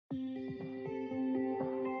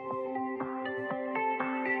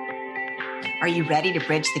Are you ready to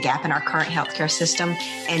bridge the gap in our current healthcare system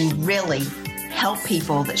and really help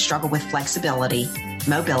people that struggle with flexibility,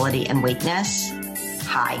 mobility, and weakness?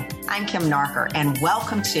 Hi, I'm Kim Narker, and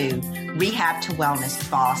welcome to Rehab to Wellness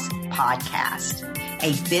Boss Podcast,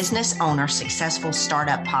 a business owner successful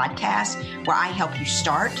startup podcast where I help you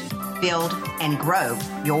start, build, and grow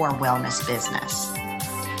your wellness business.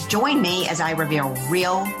 Join me as I reveal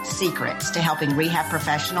real secrets to helping rehab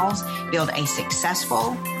professionals build a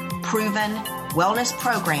successful, proven wellness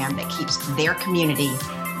program that keeps their community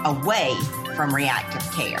away from reactive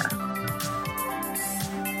care.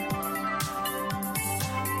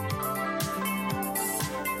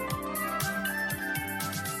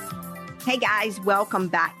 Hey guys, welcome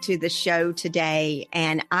back to the show today.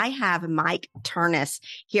 And I have Mike Turnus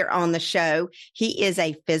here on the show. He is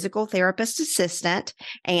a physical therapist assistant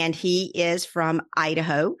and he is from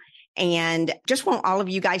Idaho. And just want all of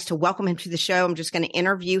you guys to welcome him to the show. I'm just going to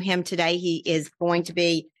interview him today. He is going to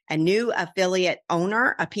be a new affiliate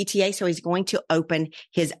owner, a PTA. So he's going to open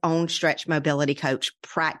his own stretch mobility coach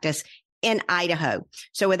practice in Idaho.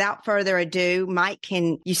 So without further ado, Mike,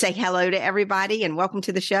 can you say hello to everybody and welcome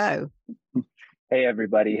to the show? Hey,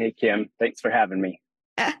 everybody. Hey, Kim. Thanks for having me.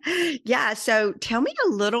 Yeah. So tell me a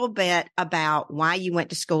little bit about why you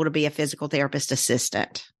went to school to be a physical therapist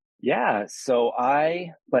assistant. Yeah. So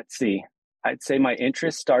I'd say my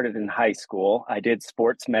interest started in high school. I did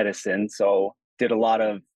sports medicine. So did a lot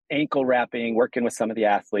of ankle wrapping, working with some of the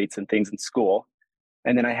athletes and things in school.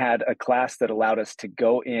 And then I had a class that allowed us to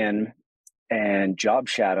go in and job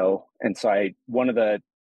shadow. And so one of the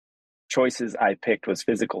choices I picked was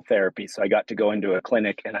physical therapy. So I got to go into a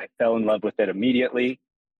clinic and I fell in love with it immediately.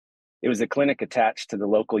 It was a clinic attached to the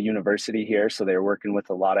local university here. So they were working with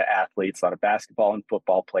a lot of athletes, a lot of basketball and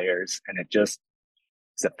football players. And it's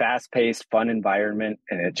a fast-paced, fun environment.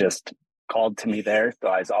 And it just called to me there. So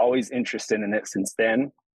I was always interested in it since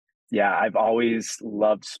then. Yeah, I've always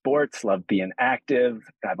loved sports, loved being active.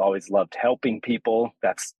 I've always loved helping people.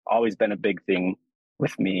 That's always been a big thing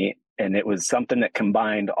with me. And it was something that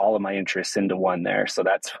combined all of my interests into one there. So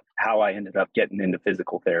that's how I ended up getting into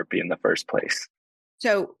physical therapy in the first place.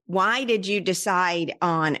 So why did you decide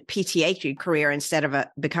on PTA career instead of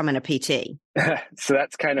becoming a PT? So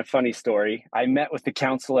that's kind of a funny story. I met with the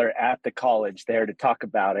counselor at the college there to talk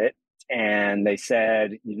about it. And they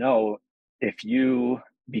said, if you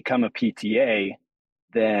become a PTA,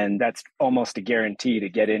 then that's almost a guarantee to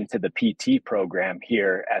get into the PT program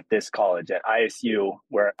here at this college at ISU,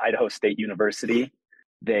 where Idaho State University.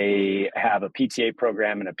 They have a PTA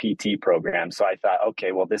program and a PT program. So I thought,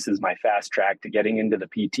 okay, well, this is my fast track to getting into the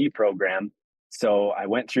PT program. So I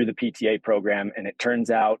went through the PTA program and it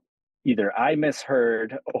turns out either I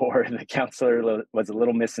misheard or the counselor was a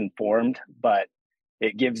little misinformed, but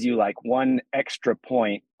it gives you like one extra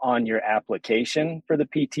point on your application for the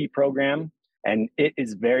PT program. And it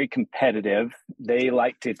is very competitive. They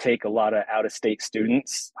like to take a lot of out-of-state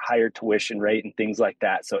students, higher tuition rate and things like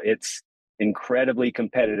that. So it's incredibly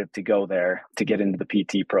competitive to go there to get into the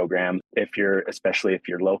PT program, especially if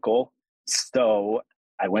you're local. So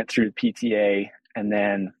I went through PTA, and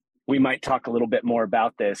then we might talk a little bit more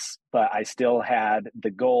about this, but I still had the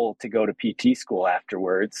goal to go to PT school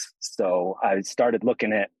afterwards. So I started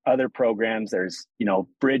looking at other programs. There's,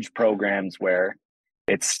 bridge programs where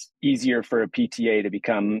it's easier for a PTA to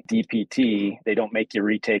become DPT. They don't make you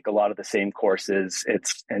retake a lot of the same courses.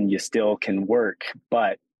 And you still can work,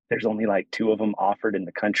 but there's only like 2 of them offered in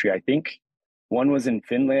the country. I think one was in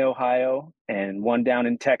Findlay, Ohio, and one down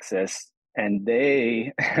in Texas. And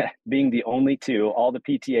they, being the only 2, all the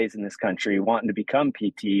PTAs in this country wanting to become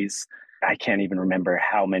PTs, I can't even remember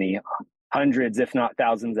how many hundreds, if not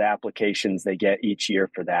thousands of applications they get each year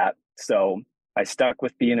for that. So I stuck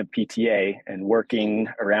with being a PTA and working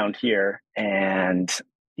around here. And,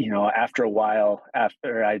 after a while,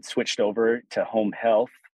 after I'd switched over to home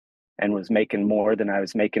health and was making more than I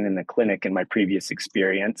was making in the clinic in my previous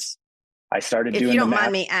experience, I started doing. If you don't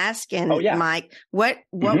mind me asking, Mike, what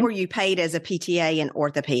Mm-hmm. were you paid as a PTA in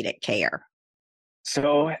orthopedic care?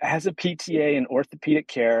 So as a PTA in orthopedic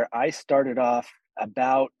care, I started off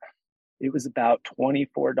about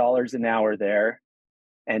 $24 an hour there.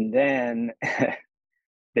 And then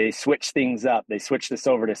they switched things up. They switched this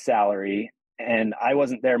over to salary. And I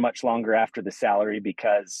wasn't there much longer after the salary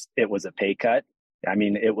because it was a pay cut. I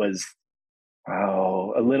mean, it was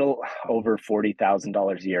a little over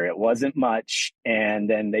 $40,000 a year. It wasn't much. And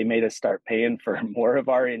then they made us start paying for more of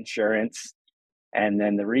our insurance. And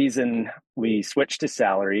then the reason we switched to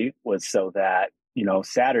salary was so that,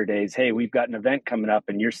 Saturdays, hey, we've got an event coming up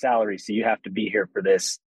and your salary, so you have to be here for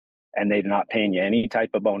this. And they're not paying you any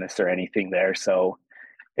type of bonus or anything there. So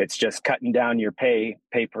it's just cutting down your pay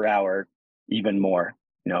per hour even more,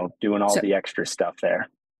 doing all the extra stuff there.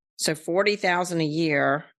 So $40,000 a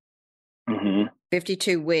year,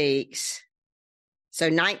 52 weeks. So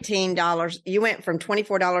 $19, you went from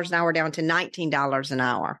 $24 an hour down to $19 an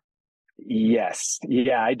hour. Yes.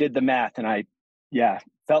 Yeah, I did the math and I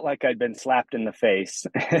felt like I'd been slapped in the face.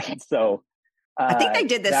 So I think they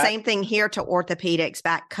did the same thing here to orthopedics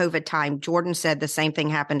back COVID time. Jordan said the same thing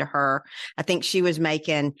happened to her. I think she was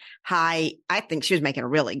making a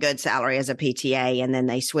really good salary as a PTA. And then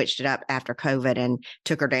they switched it up after COVID and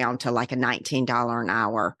took her down to like a $19 an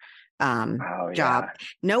hour job.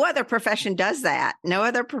 No other profession does that. No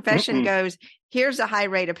other profession goes, here's a high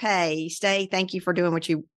rate of pay. Stay. Thank you for doing what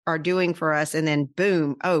you are doing for us. And then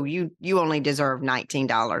boom. Oh, you only deserve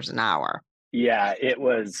 $19 an hour. Yeah, it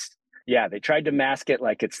was. Yeah, they tried to mask it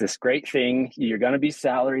like it's this great thing. You're going to be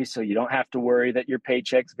salary, so you don't have to worry that your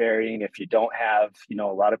paycheck's varying if you don't have, a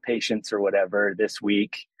lot of patients or whatever this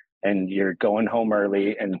week and you're going home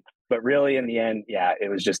early. But really in the end, it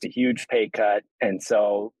was just a huge pay cut. And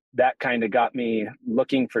so that kind of got me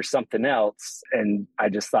looking for something else. And I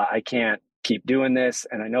just thought, I can't keep doing this.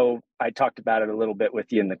 And I know I talked about it a little bit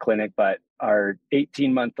with you in the clinic, but our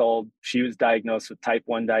 18-month-old, she was diagnosed with type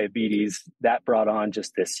 1 diabetes. That brought on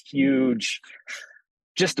just this huge,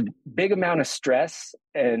 just a big amount of stress.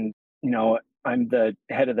 And, I'm the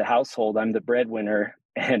head of the household, I'm the breadwinner,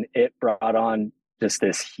 and it brought on just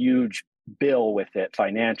this huge bill with it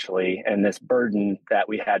financially. And this burden that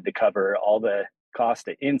we had to cover, all the cost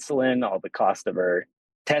of insulin, all the cost of her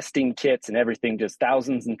testing kits and everything, just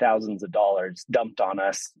thousands and thousands of dollars dumped on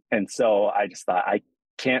us. And so I just thought, I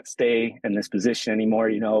can't stay in this position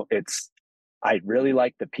anymore. I really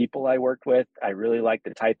like the people I worked with. I really like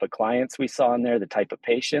the type of clients we saw in there, the type of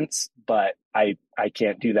patients, but I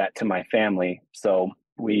can't do that to my family. So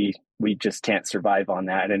we just can't survive on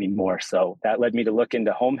that anymore. So that led me to look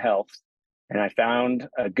into home health, and I found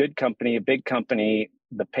a good company, a big company.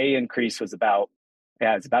 The pay increase was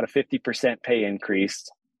it's about a 50% pay increase.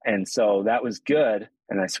 And so that was good.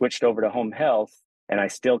 And I switched over to home health, and I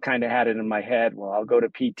still kind of had it in my head, well, I'll go to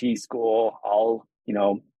PT school. I'll,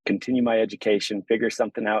 continue my education, figure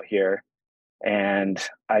something out here. And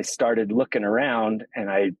I started looking around, and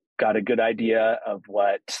I got a good idea of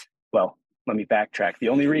let me backtrack. The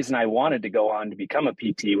only reason I wanted to go on to become a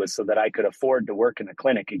PT was so that I could afford to work in a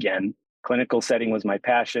clinic again. Clinical setting was my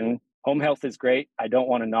passion. Home health is great. I don't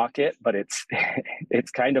want to knock it, but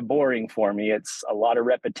it's kind of boring for me. It's a lot of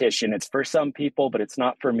repetition. It's for some people, but it's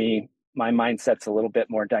not for me. My mindset's a little bit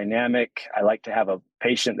more dynamic. I like to have a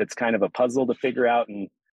patient that's kind of a puzzle to figure out. And,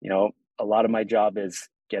 a lot of my job is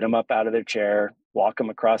get them up out of their chair, walk them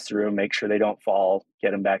across the room, make sure they don't fall,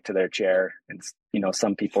 get them back to their chair. And,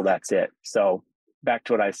 some people, that's it. So back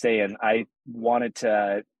to what I was saying, I wanted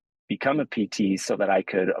to become a PT so that I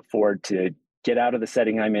could afford to get out of the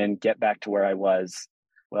setting I'm in, get back to where I was.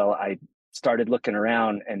 Well, I started looking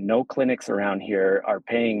around, and no clinics around here are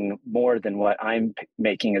paying more than what I'm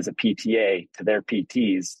making as a PTA to their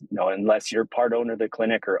PTs, unless you're part owner of the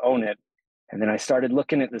clinic or own it. And then I started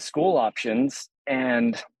looking at the school options,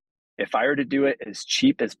 and if I were to do it as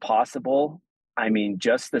cheap as possible,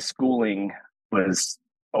 just the schooling was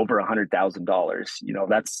over $100,000.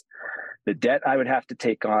 That's the debt I would have to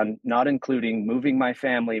take on, not including moving my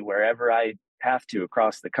family wherever I have to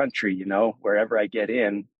across the country, wherever I get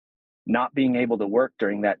in, not being able to work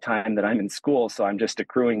during that time that I'm in school. So I'm just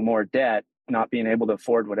accruing more debt, not being able to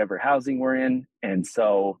afford whatever housing we're in. And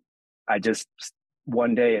so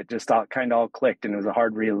one day it just all clicked, and it was a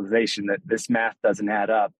hard realization that this math doesn't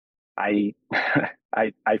add up. I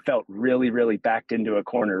felt really, really backed into a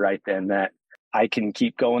corner right then, that I can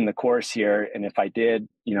keep going the course here. And if I did,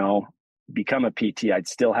 become a PT, I'd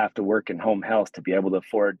still have to work in home health to be able to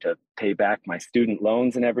afford to pay back my student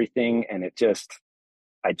loans and everything. And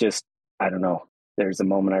I don't know. There's a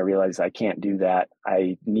moment I realized I can't do that.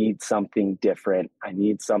 I need something different. I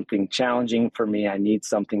need something challenging for me. I need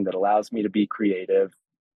something that allows me to be creative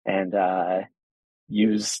and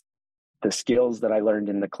use the skills that I learned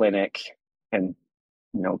in the clinic and,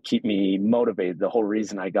 keep me motivated. The whole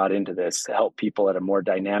reason I got into this, to help people at a more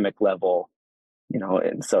dynamic level,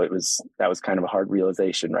 and so that was kind of a hard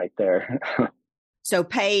realization right there. So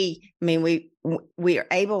we are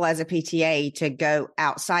able as a PTA to go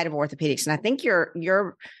outside of orthopedics. And I think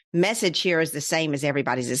your message here is the same as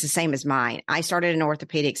everybody's. It's the same as mine. I started in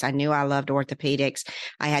orthopedics. I knew I loved orthopedics.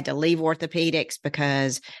 I had to leave orthopedics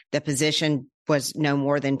because the position was no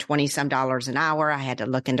more than $20 some an hour. I had to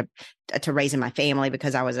look into raising my family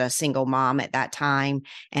because I was a single mom at that time,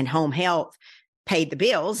 and home health paid the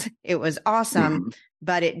bills. It was awesome.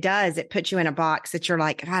 but it puts you in a box that you're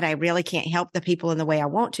like, God, I really can't help the people in the way I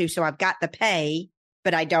want to. So I've got the pay,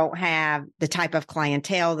 but I don't have the type of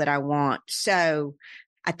clientele that I want. So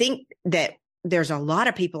I think that there's a lot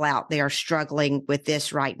of people out there struggling with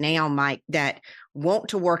this right now, Mike, that want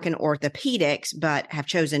to work in orthopedics, but have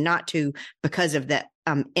chosen not to because of the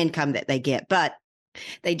income that they get. But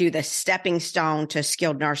they do the stepping stone to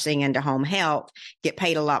skilled nursing and to home health, get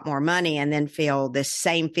paid a lot more money, and then feel this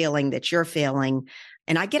same feeling that you're feeling.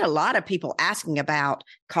 And I get a lot of people asking about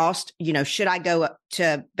cost, should I go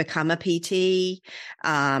to become a PT?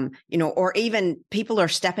 Or even people are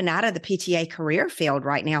stepping out of the PTA career field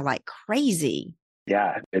right now like crazy.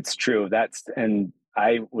 Yeah, it's true. And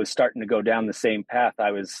I was starting to go down the same path.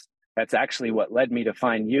 That's actually what led me to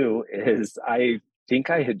find you. Is I think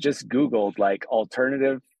I had just Googled like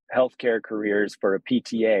alternative healthcare careers for a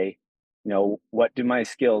PTA. What do my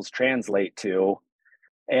skills translate to?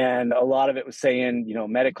 And a lot of it was saying,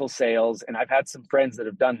 medical sales. And I've had some friends that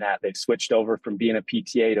have done that. They've switched over from being a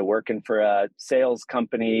PTA to working for a sales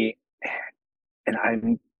company. And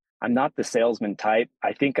I'm not the salesman type.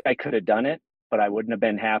 I think I could have done it, but I wouldn't have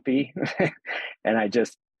been happy. And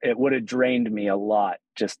it would have drained me a lot,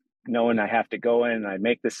 just knowing I have to go in and I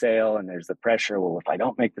make the sale and there's the pressure. Well, if I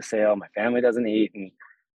don't make the sale, my family doesn't eat and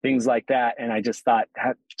things like that. And I just thought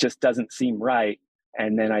that just doesn't seem right.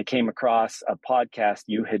 And then I came across a podcast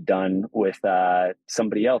you had done with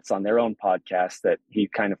somebody else on their own podcast that he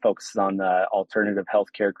kind of focuses on the alternative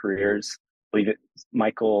healthcare careers. I believe it's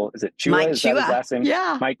Michael, is it Chua? Mike Is that his last name?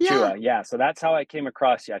 Yeah. Mike Chua. Yeah. So that's how I came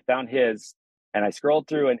across you. I found his and I scrolled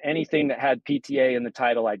through, and anything that had PTA in the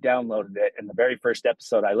title, I downloaded it. And the very first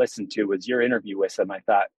episode I listened to was your interview with him. I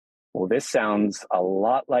thought, well, this sounds a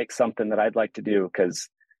lot like something that I'd like to do because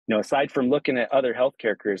aside from looking at other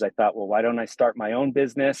healthcare careers, I thought, well, why don't I start my own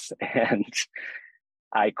business? And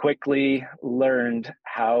I quickly learned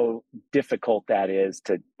how difficult that is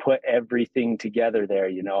to put everything together there.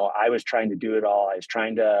 I was trying to do it all. I was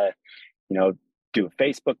trying to, do a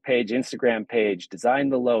Facebook page, Instagram page, design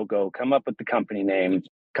the logo, come up with the company name,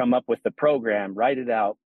 come up with the program, write it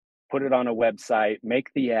out, put it on a website,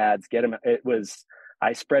 make the ads, get them.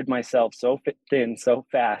 I spread myself so thin, so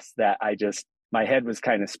fast that my head was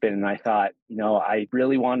kind of spinning. I thought, I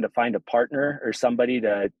really wanted to find a partner or somebody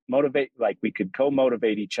to motivate, like we could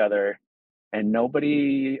co-motivate each other. And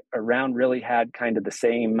nobody around really had kind of the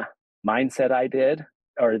same mindset I did,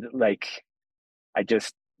 or like, I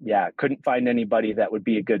just, couldn't find anybody that would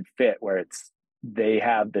be a good fit where they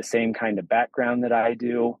have the same kind of background that I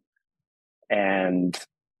do. And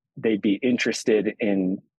they'd be interested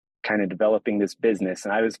in kind of developing this business.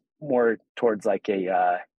 And I was more towards like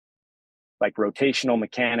like rotational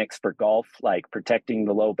mechanics for golf, like protecting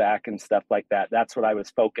the low back and stuff like that. That's what I was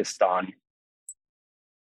focused on.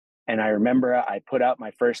 And I remember I put out my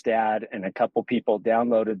first ad and a couple people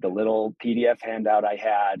downloaded the little PDF handout I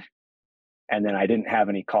had. And then I didn't have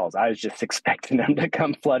any calls. I was just expecting them to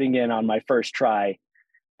come flooding in on my first try.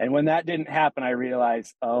 And when that didn't happen, I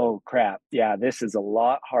realized, oh crap, yeah, this is a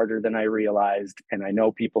lot harder than I realized. And I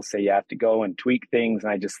know people say you have to go and tweak things.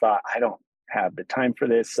 And I just thought, I don't have the time for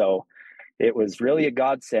this. So it was really a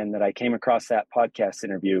godsend that I came across that podcast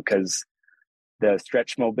interview because the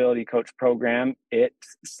Stretch Mobility Coach program, it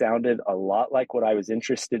sounded a lot like what I was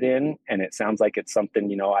interested in. And it sounds like it's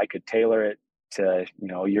something, I could tailor it to,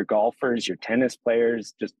 your golfers, your tennis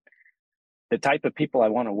players, just the type of people I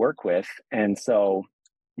want to work with. And so,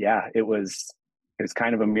 yeah, it was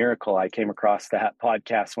kind of a miracle I came across that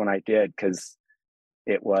podcast when I did, because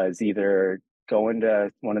it was either going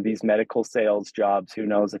to one of these medical sales jobs, who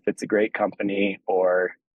knows if it's a great company,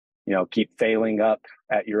 or, keep failing up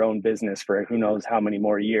at your own business for who knows how many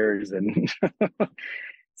more years. And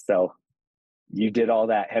so you did all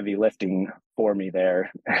that heavy lifting for me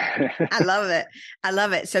there. I love it. I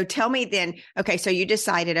love it. So tell me then, okay, so you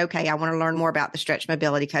decided, okay, I want to learn more about the Stretch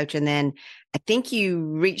Mobility Coach. And then I think you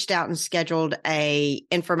reached out and scheduled a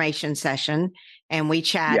information session and we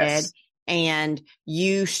chatted. Yes. And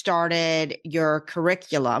you started your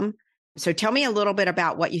curriculum. So tell me a little bit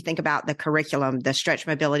about what you think about the curriculum, the Stretch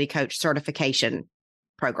Mobility Coach certification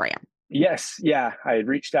program. Yes. Yeah. I had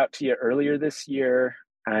reached out to you earlier this year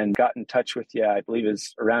and got in touch with you, I believe it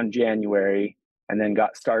was around January, and then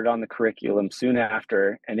got started on the curriculum soon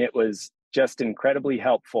after. And it was just incredibly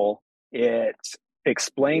helpful. It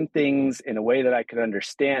explained things in a way that I could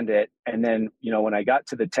understand it. And then, when I got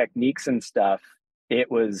to the techniques and stuff,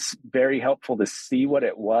 it was very helpful to see what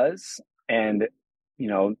it was and,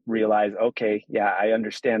 realize, okay, yeah, I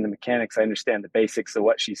understand the mechanics. I understand the basics of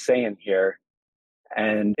what she's saying here.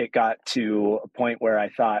 And it got to a point where I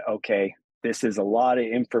thought, okay, this is a lot of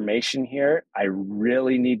information here. I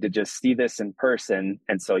really need to just see this in person.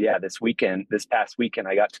 And so, yeah, this past weekend,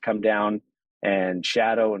 I got to come down and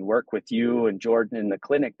shadow and work with you and Jordan in the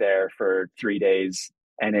clinic there for 3 days.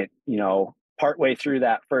 And it, partway through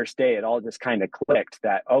that first day, it all just kind of clicked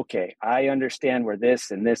that, okay, I understand where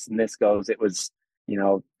this and this and this goes. It was,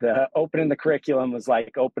 the opening the curriculum was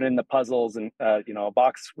like opening the puzzles and, a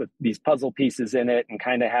box with these puzzle pieces in it and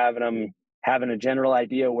kind of having a general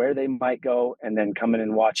idea where they might go, and then coming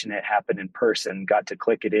and watching it happen in person, got to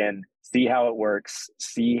click it in, see how it works,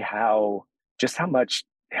 see how much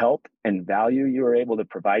help and value you were able to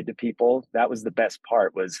provide to people. That was the best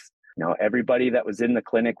part was, everybody that was in the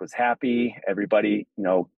clinic was happy. Everybody,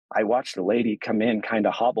 I watched a lady come in kind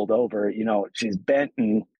of hobbled over, she's bent,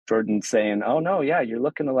 and Jordan's saying, "Oh no, yeah, you're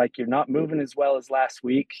looking like you're not moving as well as last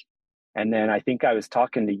week." And then I think I was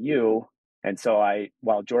talking to you. And so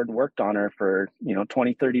while Jordan worked on her for,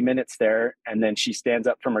 20, 30 minutes there, and then she stands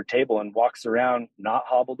up from her table and walks around, not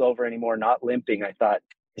hobbled over anymore, not limping. I thought,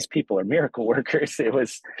 these people are miracle workers. It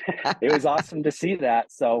was awesome to see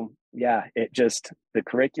that. So yeah, the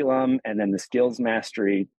curriculum and then the skills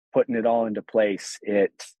mastery, putting it all into place,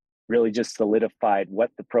 it really just solidified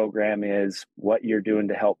what the program is, what you're doing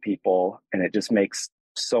to help people. And it just makes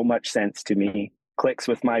so much sense to me, clicks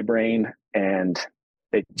with my brain, and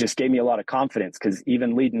it just gave me a lot of confidence, because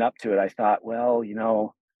even leading up to it, I thought, well,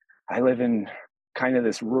 I live in kind of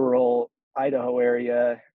this rural Idaho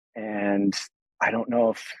area, and I don't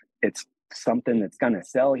know if it's something that's going to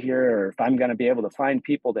sell here or if I'm going to be able to find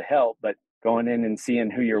people to help. But going in and seeing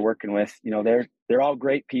who you're working with, they're all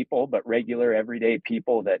great people, but regular, everyday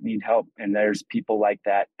people that need help. And there's people like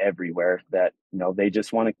that everywhere that, they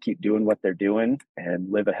just want to keep doing what they're doing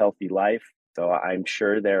and live a healthy life. So I'm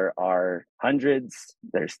sure there are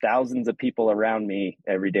there's thousands of people around me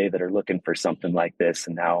every day that are looking for something like this.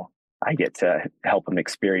 And now I get to help them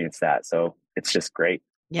experience that. So it's just great.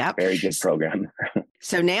 Yeah. Very good program.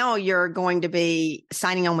 So now you're going to be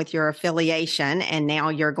signing on with your affiliation, and now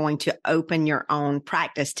you're going to open your own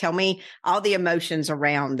practice. Tell me all the emotions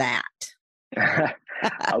around that.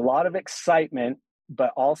 A lot of excitement,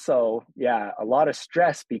 but also, a lot of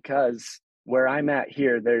stress, because where I'm at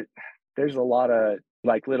here, there's a lot of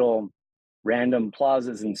like little random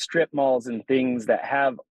plazas and strip malls and things that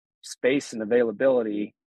have space and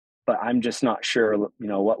availability, but I'm just not sure,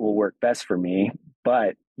 what will work best for me.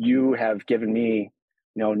 But you have given me,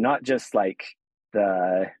 not just like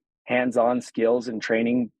the hands-on skills and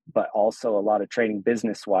training, but also a lot of training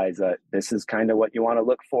business-wise. This is kind of what you want to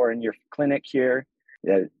look for in your clinic here.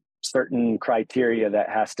 Certain criteria that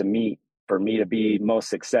has to meet for me to be most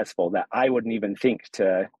successful, that I wouldn't even think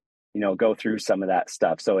to, go through some of that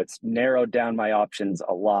stuff. So it's narrowed down my options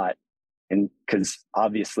a lot. And because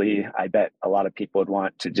obviously I bet a lot of people would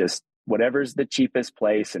want to just whatever's the cheapest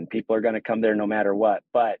place, and people are going to come there no matter what.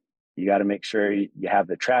 But you got to make sure you have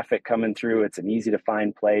the traffic coming through. It's an easy to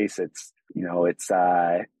find place. It's,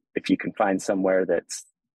 if you can find somewhere that's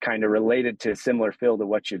kind of related to a similar field of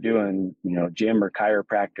what you're doing, gym or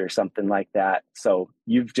chiropractor or something like that. So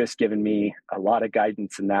you've just given me a lot of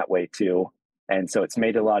guidance in that way too. And so it's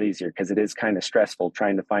made it a lot easier, because it is kind of stressful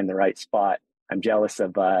trying to find the right spot. I'm jealous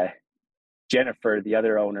of Jennifer, the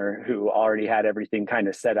other owner, who already had everything kind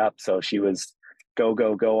of set up. So she was go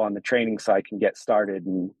on the training so I can get started.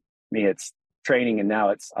 And me, it's training, and now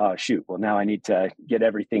it's, now I need to get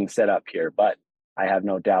everything set up here. But I have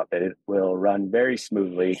no doubt that it will run very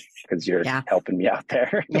smoothly, because you're helping me out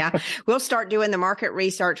there. Yeah. We'll start doing the market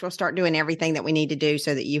research. We'll start doing everything that we need to do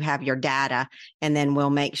so that you have your data, and then we'll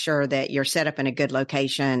make sure that you're set up in a good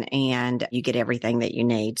location and you get everything that you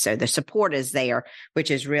need. So the support is there,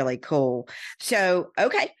 which is really cool. So,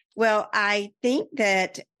 okay. Well, I think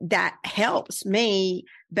that helps me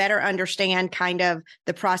better understand kind of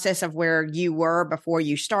the process of where you were before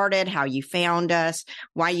you started, how you found us,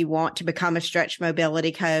 why you want to become a stretch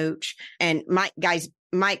mobility coach. And Mike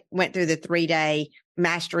went through the 3-day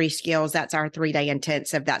mastery skills. That's our 3-day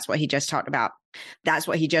intensive. That's what he just talked about. That's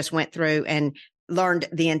what he just went through and learned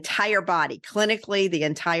the entire body, clinically, the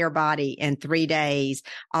entire body in 3 days,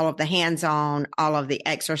 all of the hands-on, all of the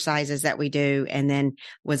exercises that we do, and then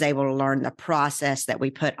was able to learn the process that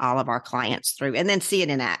we put all of our clients through, and then see it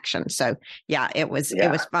in action. So it was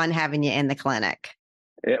fun having you in the clinic.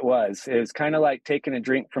 It was kind of like taking a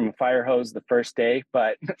drink from a fire hose the first day,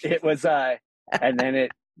 but it was, and then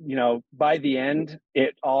it, by the end,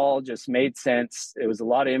 it all just made sense. It was a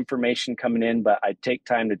lot of information coming in, but I'd take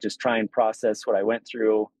time to just try and process what I went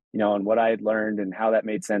through, and what I had learned and how that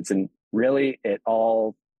made sense. And really, it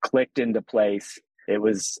all clicked into place. It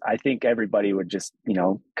was, I think everybody would just,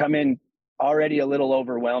 come in already a little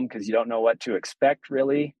overwhelmed because you don't know what to expect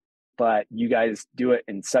really, but you guys do it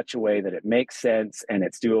in such a way that it makes sense and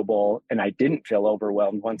it's doable. And I didn't feel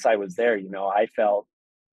overwhelmed once I was there. I felt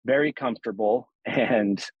very comfortable,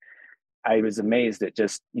 and I was amazed at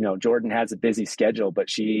just, Jordan has a busy schedule, but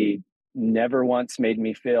she never once made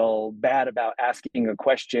me feel bad about asking a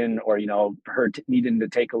question or, her needing to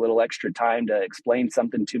take a little extra time to explain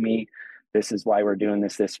something to me. This is why we're doing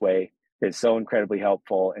this way is so incredibly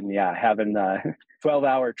helpful. And yeah, having the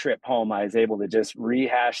 12-hour trip home, I was able to just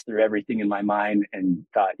rehash through everything in my mind and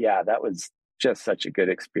thought, yeah, that was just such a good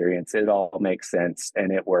experience. It all makes sense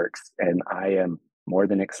and it works. And I am more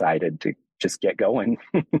than excited to just get going.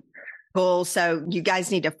 Cool. So you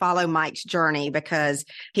guys need to follow Mike's journey because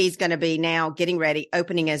he's going to be now getting ready,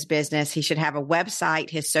 opening his business. He should have a website,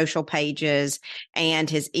 his social pages, and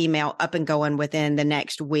his email up and going within the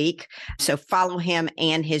next week. So follow him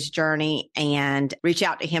and his journey and reach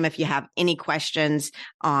out to him if you have any questions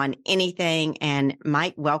on anything. And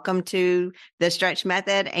Mike, welcome to the Stretch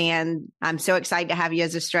Method. And I'm so excited to have you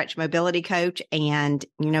as a stretch mobility coach. And,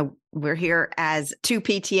 we're here as two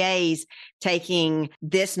PTAs taking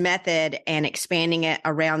this method and expanding it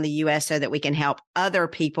around the U.S. so that we can help other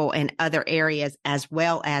people in other areas, as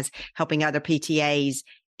well as helping other PTAs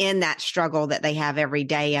in that struggle that they have every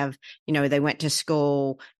day of, they went to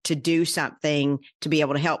school to do something to be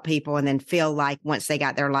able to help people and then feel like once they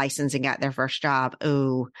got their license and got their first job,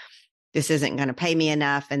 oh, this isn't going to pay me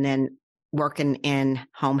enough. And then working in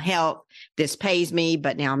home health, this pays me,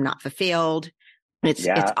 but now I'm not fulfilled. It's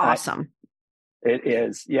awesome. It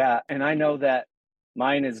is. Yeah. And I know that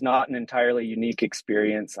mine is not an entirely unique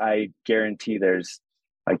experience. I guarantee there's,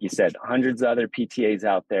 like you said, hundreds of other PTAs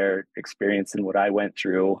out there experiencing what I went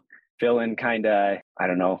through, feeling kind of, I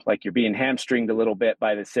don't know, like you're being hamstringed a little bit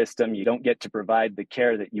by the system. You don't get to provide the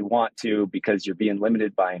care that you want to because you're being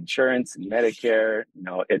limited by insurance and Medicare.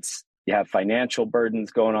 You have financial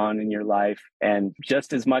burdens going on in your life. And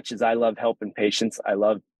just as much as I love helping patients, I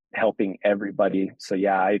love helping everybody. So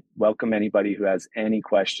yeah, I welcome anybody who has any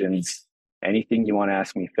questions, anything you want to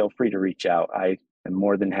ask me, feel free to reach out. I am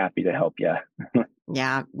more than happy to help you.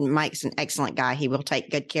 Yeah, Mike's an excellent guy. He will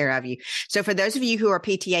take good care of you. So for those of you who are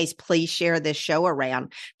PTAs, please share this show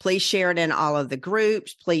around. Please share it in all of the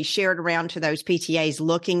groups. Please share it around to those PTAs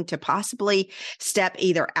looking to possibly step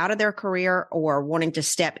either out of their career or wanting to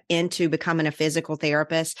step into becoming a physical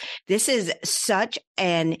therapist. This is such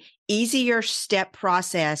an easier step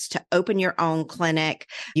process to open your own clinic.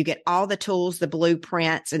 You get all the tools, the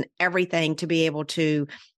blueprints, and everything to be able to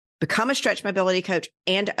become a stretch mobility coach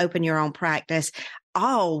and to open your own practice,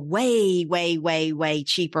 all way, way, way, way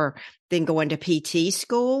cheaper than going to PT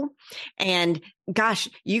school. And gosh,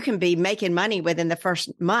 you can be making money within the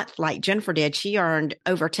first month like Jennifer did. She earned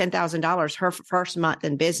over $10,000 her first month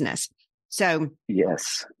in business. So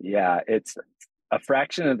yes. Yeah. It's a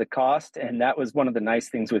fraction of the cost. And that was one of the nice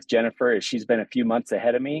things with Jennifer is she's been a few months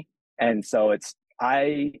ahead of me. And so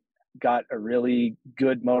I got a really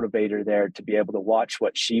good motivator there to be able to watch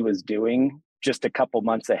what she was doing just a couple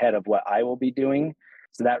months ahead of what I will be doing.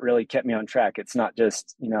 So that really kept me on track. It's not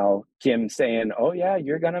just, Kim saying, oh yeah,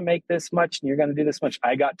 you're going to make this much and you're going to do this much.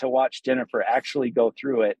 I got to watch Jennifer actually go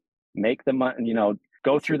through it, make the money,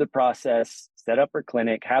 go through the process, set up her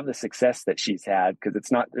clinic, have the success that she's had. Cause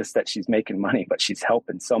it's not just that she's making money, but she's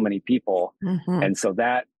helping so many people. Mm-hmm. And so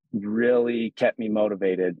that really kept me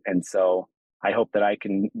motivated. And so I hope that I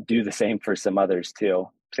can do the same for some others too.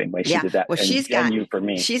 Same way she did that. Well, she's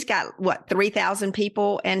got 3,000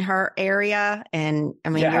 people in her area. And I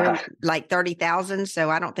mean, you're like 30,000. So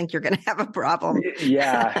I don't think you're going to have a problem.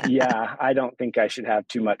 Yeah. I don't think I should have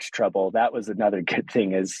too much trouble. That was another good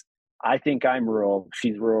thing is I think I'm rural.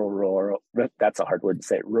 She's rural. That's a hard word to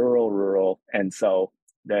say. Rural. And so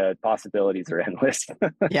the possibilities are endless.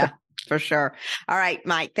 Yeah. For sure. All right,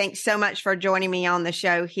 Mike, thanks so much for joining me on the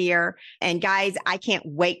show here. And guys, I can't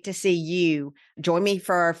wait to see you. Join me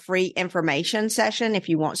for a free information session. If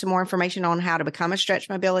you want some more information on how to become a stretch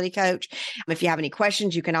mobility coach, if you have any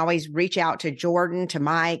questions, you can always reach out to Jordan, to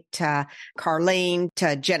Mike, to Carlene,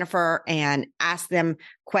 to Jennifer, and ask them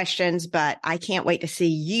questions. But I can't wait to see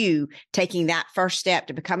you taking that first step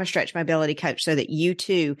to become a stretch mobility coach so that you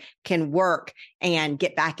too can work and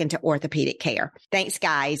get back into orthopedic care. Thanks,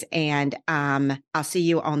 guys. And I'll see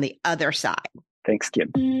you on the other side. Thanks, Kim.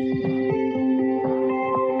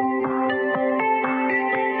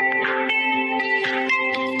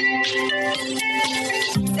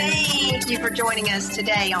 Thank you for joining us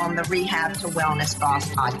today on the Rehab to Wellness Boss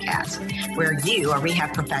podcast, where you, a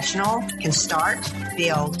rehab professional, can start,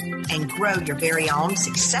 build, and grow your very own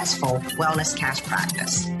successful wellness cash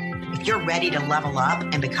practice. If If you're ready to level up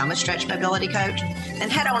and become a stretch mobility coach, then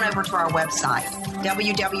head on over to our website,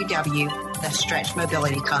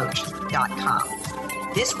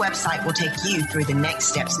 www.thestretchmobilitycoach.com. This website will take you through the next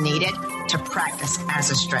steps needed to practice as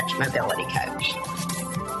a stretch mobility coach.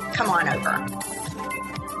 Come on over.